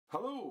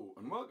Hello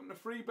and welcome to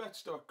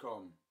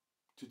freebets.com.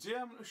 Today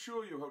I'm going to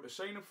show you how to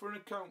sign up for an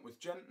account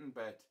with Genting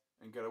Bet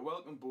and get a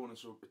welcome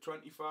bonus of up to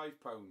 £25.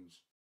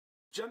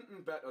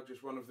 Genting Bet are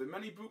just one of the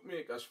many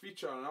bookmakers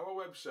featured on our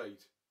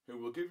website who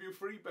will give you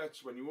free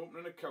bets when you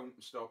open an account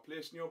and start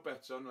placing your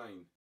bets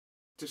online.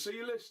 To see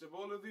a list of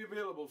all of the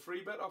available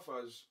free bet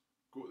offers,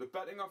 go to the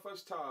betting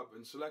offers tab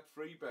and select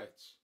free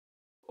bets.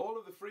 All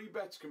of the free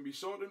bets can be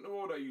sorted into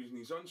order using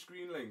these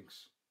on-screen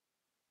links.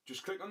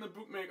 Just click on the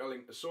bookmaker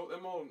link to sort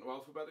them all into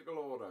alphabetical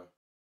order.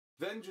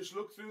 Then just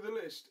look through the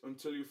list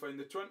until you find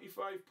the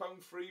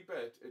 £25 free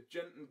bet at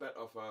Genting Bet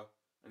offer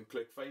and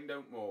click find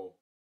out more.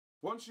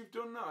 Once you've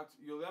done that,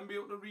 you'll then be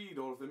able to read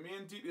all of the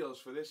main details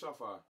for this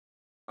offer.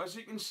 As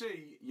you can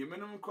see, your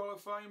minimum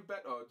qualifying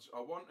bet odds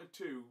are 1 to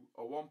 2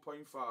 or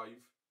 1.5.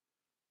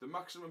 The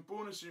maximum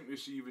bonus you can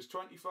receive is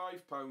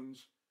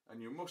 £25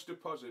 and you must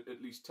deposit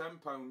at least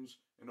 £10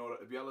 in order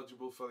to be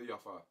eligible for the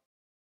offer.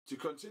 To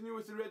continue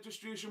with the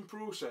registration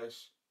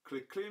process,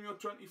 click claim your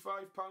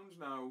 £25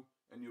 now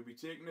and you'll be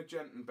taken to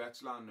Genting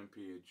Bet's landing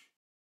page.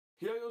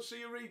 Here you'll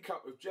see a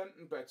recap of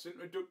Genting Bet's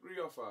introductory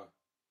offer.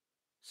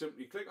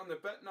 Simply click on the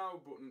Bet Now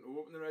button to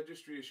open the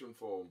registration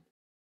form.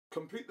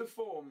 Complete the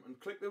form and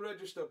click the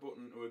register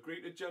button to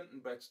agree to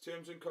Genting Bet's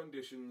terms and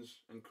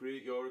conditions and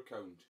create your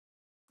account.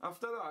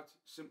 After that,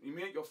 simply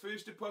make your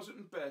first deposit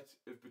and bet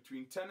of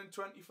between £10 and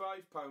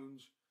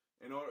 £25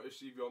 in order to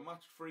receive your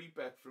match free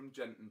bet from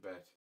Genting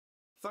Bet.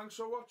 Thanks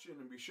for watching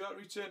and be sure to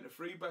return to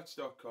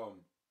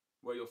freebets.com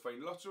where you'll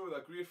find lots of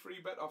other great free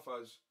bet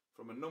offers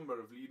from a number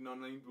of leading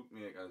online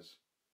bookmakers.